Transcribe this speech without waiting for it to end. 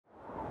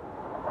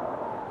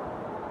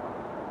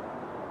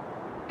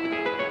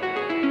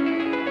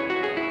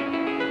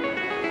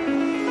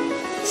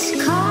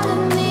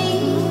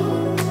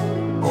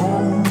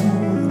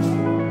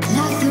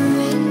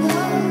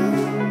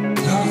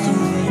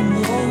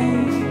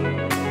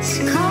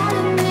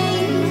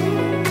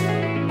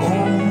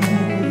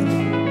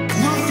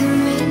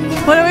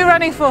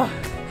running for?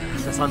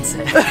 The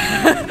sunset.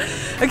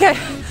 Okay,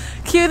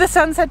 cue the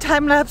sunset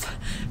time lapse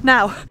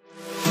now.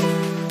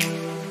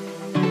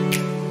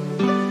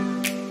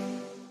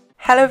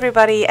 Hello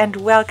everybody and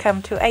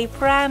welcome to a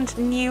brand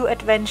new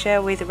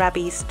adventure with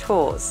Rabbie's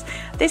Tours.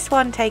 This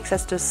one takes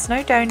us to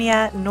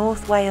Snowdonia,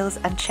 North Wales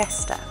and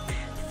Chester.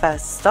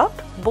 First stop,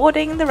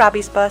 boarding the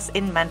Rabbie's bus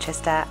in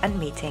Manchester and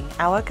meeting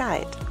our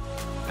guide.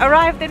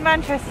 Arrived in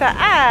Manchester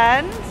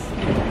and...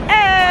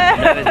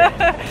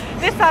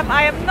 this time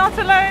I am not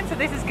alone, so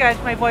this is Gert,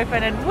 my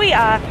boyfriend, and we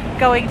are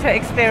going to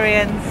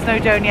experience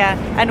Snowdonia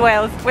and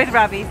Wales with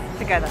Rabbie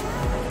together.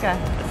 Let's go.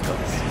 Let's go.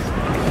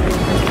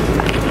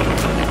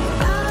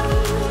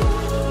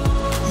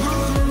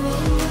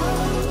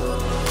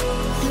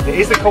 It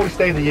is the coldest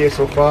day of the year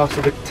so far,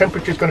 so the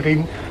temperature is going to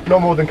be no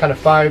more than kind of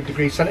 5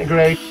 degrees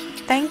centigrade.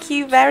 Thank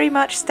you very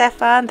much,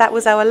 Stefan. That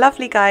was our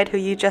lovely guide who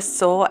you just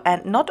saw,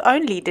 and not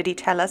only did he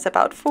tell us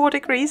about 4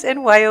 degrees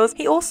in Wales,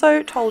 he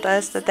also told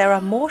us that there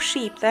are more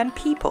sheep than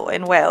people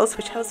in Wales,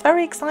 which I was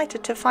very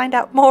excited to find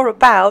out more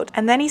about.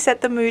 And then he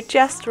set the mood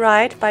just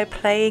right by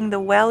playing the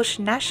Welsh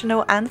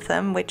national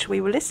anthem, which we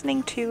were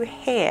listening to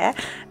here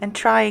and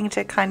trying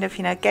to kind of,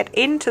 get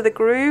into the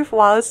groove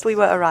whilst we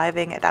were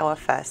arriving at our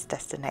first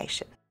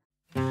destination.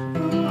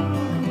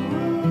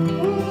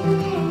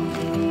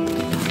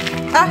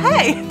 Oh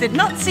hey, did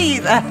not see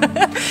you there.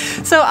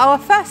 So our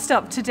first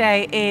stop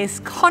today is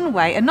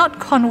Conwy, and not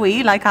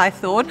Conwy like I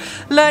thought,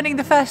 learning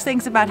the first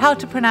things about how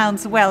to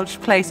pronounce Welsh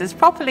places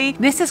properly.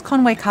 This is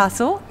Conwy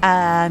Castle,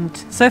 and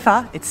so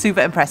far it's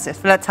super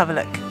impressive. Let's have a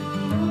look.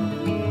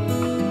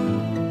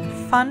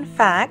 Fun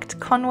fact,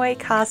 Conwy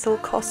Castle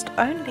cost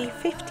only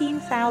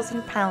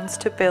 £15,000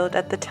 to build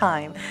at the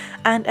time,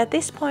 and at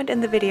this point in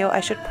the video I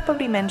should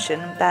probably mention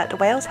that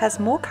Wales has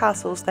more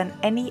castles than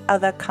any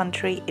other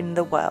country in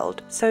the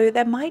world, so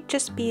there might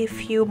just be a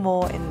few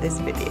more in this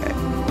video.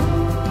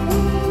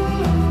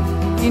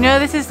 You know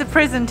this is the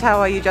prison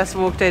tower you just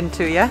walked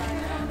into, yeah?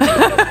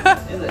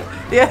 Is it?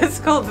 Yeah, it's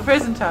called the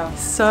prison tower.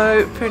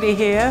 So pretty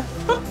here.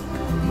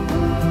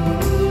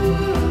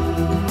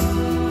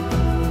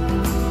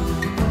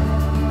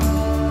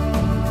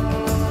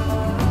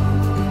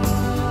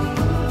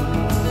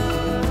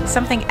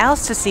 Something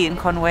else to see in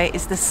Conwy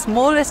is the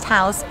smallest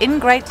house in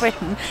Great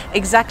Britain.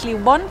 Exactly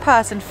one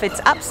person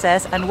fits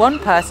upstairs and one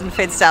person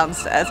fits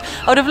downstairs.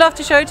 I would have loved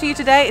to show it to you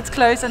today. It's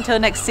closed until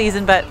next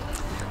season, but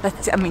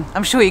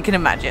I'm sure you can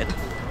imagine.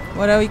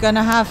 What are we going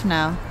to have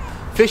now?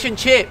 Fish and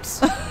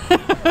chips.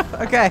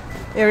 Okay,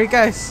 here he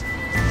goes.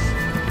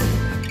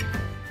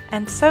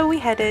 And so we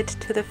headed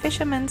to the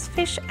Fisherman's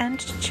Fish and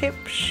Chip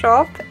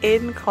shop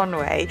in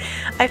Conwy.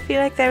 I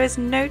feel like there is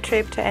no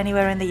trip to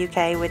anywhere in the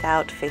UK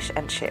without fish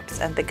and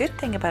chips. And the good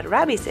thing about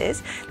Rabbie's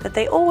is that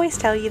they always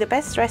tell you the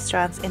best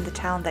restaurants in the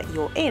town that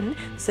you're in,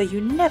 so you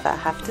never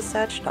have to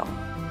search long.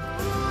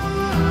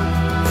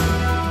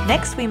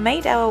 Next we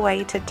made our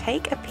way to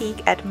take a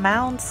peek at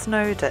Mount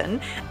Snowdon,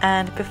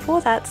 and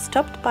before that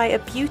stopped by a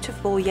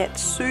beautiful yet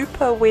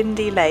super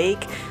windy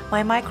lake.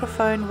 My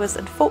microphone was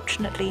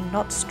unfortunately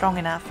not strong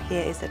enough.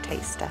 Here is a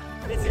taster.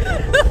 This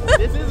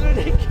is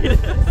ridiculous.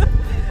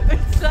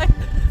 It's like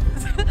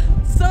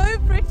so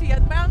pretty,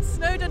 and Mount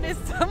Snowdon is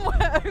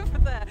somewhere over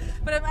there,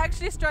 but I'm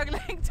actually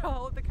struggling to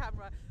hold the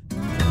camera.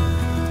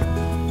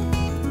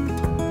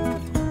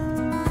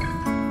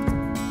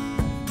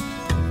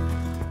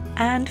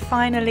 And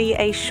finally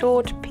a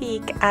short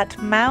peek at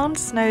Mount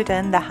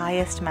Snowdon, the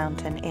highest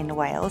mountain in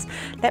Wales.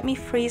 Let me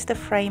freeze the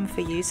frame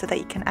for you so that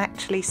you can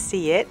actually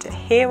see it.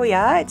 Here we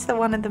are, it's the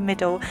one in the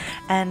middle,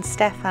 and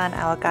Stefan,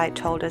 our guide,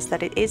 told us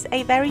that it is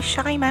a very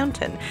shy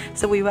mountain,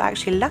 so we were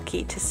actually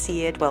lucky to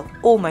see it, well,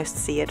 almost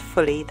see it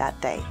fully that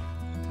day.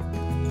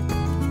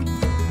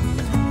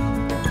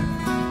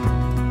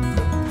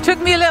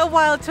 Took me a little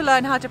while to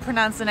learn how to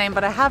pronounce the name,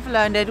 but I have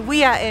learned it.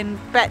 We are in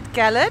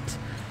Beddgelert.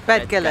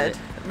 Beddgelert.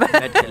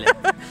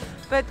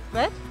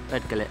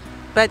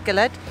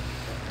 Beddgelert.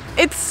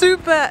 It's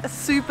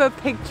super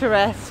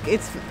picturesque.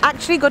 It's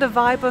actually got a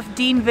vibe of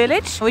Dean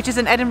Village, which is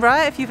in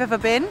Edinburgh if you've ever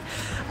been.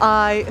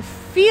 I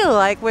feel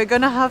like we're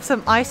gonna have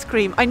some ice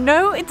cream. I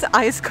know it's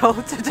ice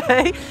cold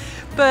today,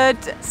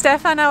 but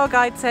Stefan, our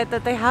guide, said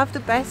that they have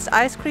the best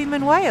ice cream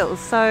in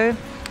Wales. So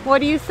what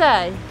do you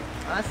say?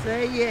 I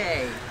say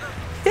yay.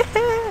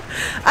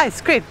 Ice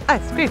cream,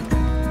 ice cream.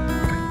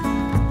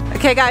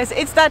 Okay guys,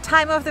 it's that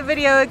time of the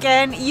video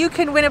again. You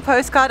can win a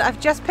postcard.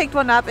 I've just picked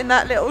one up in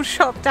that little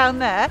shop down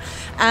there.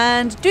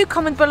 And do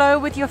comment below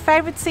with your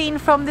favorite scene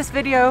from this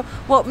video,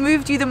 what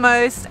moved you the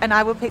most, and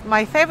I will pick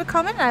my favorite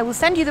comment and I will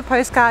send you the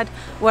postcard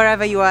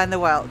wherever you are in the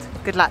world.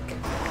 Good luck.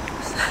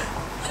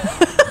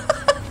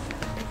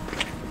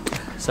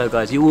 So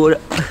guys, you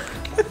would...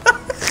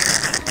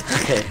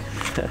 Okay.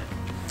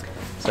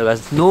 So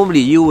as normally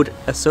you would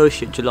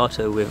associate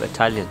gelato with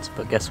Italians,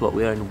 but guess what,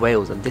 we are in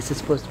Wales and this is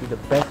supposed to be the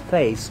best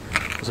place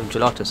for some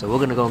gelato, so we're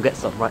going to go and get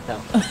some right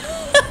now.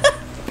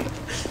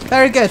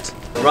 Very good.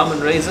 Rum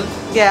and raisin?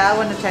 Yeah, I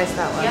want to taste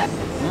that one. Yeah.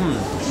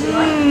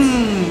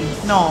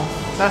 No,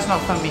 that's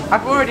not for me.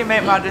 I've already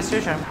made my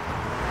decision.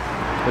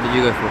 What did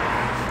you go for?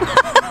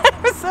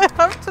 I I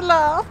have to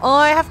laugh.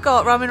 I have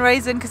got rum and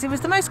raisin because it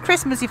was the most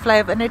Christmassy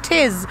flavour, and it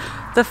is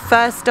the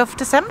 1st of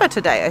December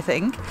today, I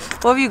think.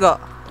 What have you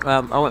got?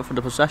 I went for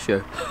the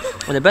pistachio.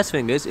 And the best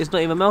thing is, it's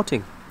not even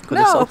melting because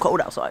No. it's so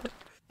cold outside.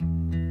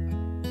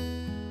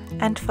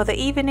 And for the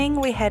evening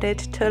we headed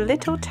to a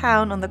little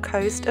town on the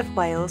coast of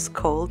Wales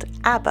called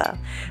Aber.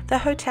 The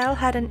hotel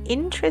had an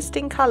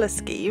interesting colour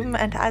scheme,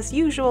 and as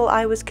usual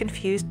I was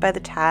confused by the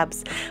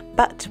tabs,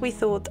 but we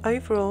thought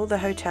overall the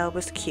hotel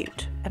was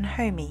cute and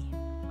homey.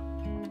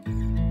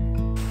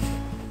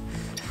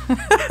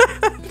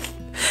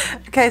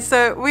 Okay,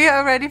 so we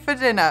are ready for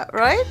dinner,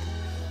 right?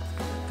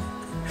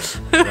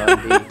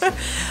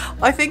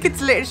 I think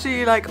it's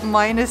literally like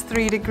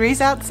 -3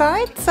 degrees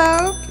outside,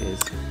 so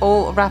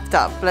all wrapped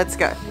up. Let's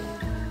go.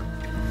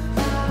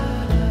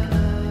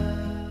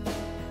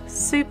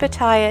 Super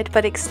tired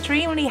but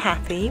extremely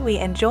happy, we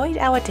enjoyed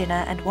our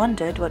dinner and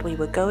wondered what we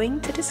were going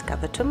to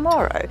discover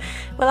tomorrow.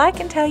 Well, I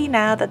can tell you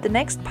now that the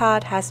next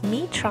part has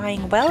me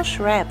trying Welsh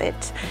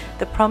rabbit,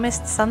 the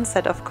promised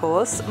sunset of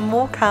course,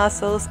 more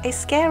castles, a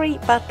scary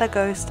butler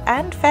ghost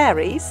and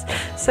fairies.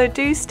 So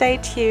do stay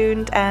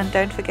tuned and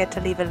don't forget to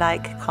leave a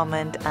like,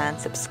 comment and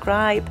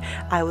subscribe.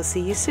 I will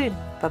see you soon.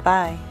 Bye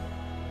bye.